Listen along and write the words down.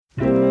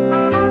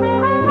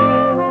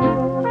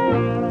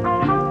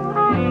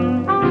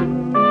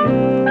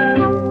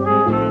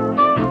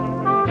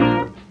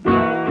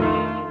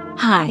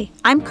Hi,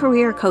 I'm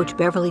career coach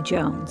Beverly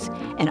Jones,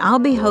 and I'll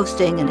be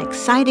hosting an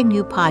exciting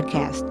new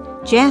podcast,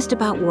 Jazzed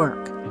About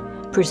Work,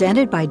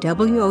 presented by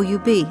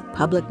WOUB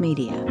Public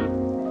Media.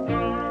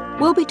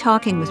 We'll be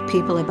talking with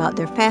people about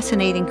their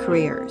fascinating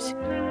careers,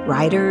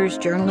 writers,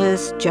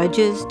 journalists,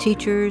 judges,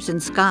 teachers,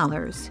 and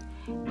scholars.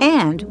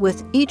 And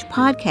with each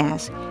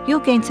podcast,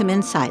 you'll gain some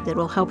insight that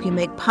will help you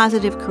make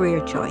positive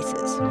career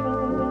choices.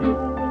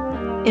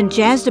 In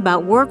Jazzed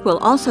About Work, we'll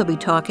also be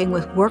talking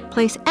with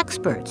workplace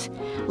experts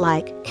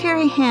like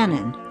Carrie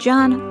Hannon,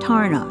 John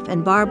Tarnoff,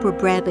 and Barbara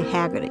Bradley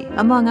Haggerty,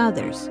 among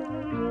others.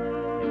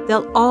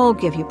 They'll all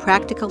give you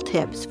practical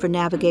tips for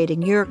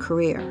navigating your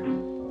career.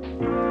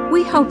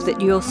 We hope that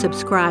you'll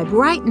subscribe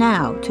right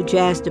now to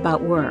Jazzed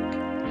About Work.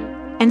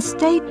 And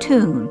stay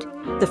tuned.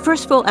 The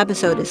first full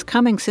episode is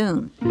coming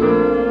soon.